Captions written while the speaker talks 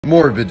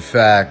Morbid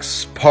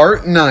Facts,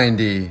 Part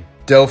 90.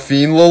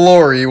 Delphine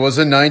LaLaurie was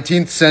a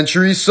 19th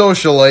century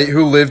socialite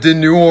who lived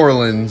in New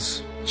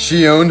Orleans.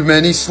 She owned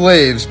many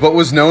slaves, but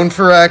was known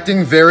for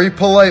acting very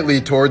politely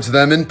towards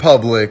them in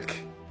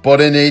public. But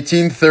in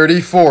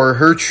 1834,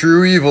 her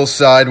true evil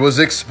side was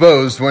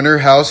exposed when her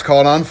house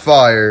caught on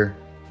fire.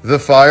 The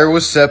fire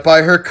was set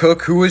by her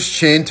cook, who was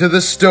chained to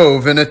the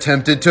stove and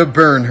attempted to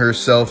burn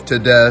herself to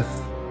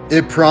death.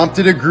 It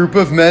prompted a group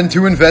of men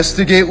to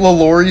investigate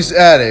LaLaurie's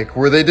attic,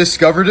 where they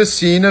discovered a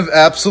scene of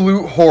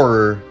absolute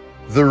horror.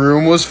 The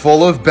room was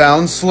full of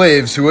bound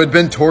slaves who had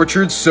been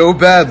tortured so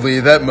badly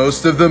that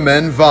most of the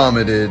men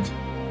vomited.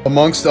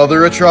 Amongst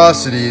other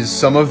atrocities,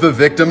 some of the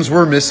victims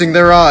were missing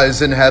their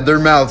eyes and had their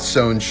mouths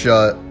sewn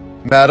shut.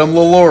 Madame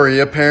LaLaurie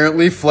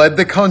apparently fled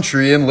the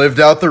country and lived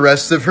out the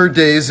rest of her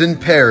days in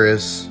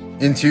Paris.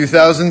 In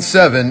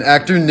 2007,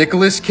 actor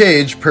Nicolas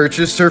Cage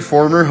purchased her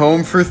former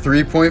home for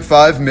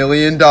 $3.5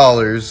 million.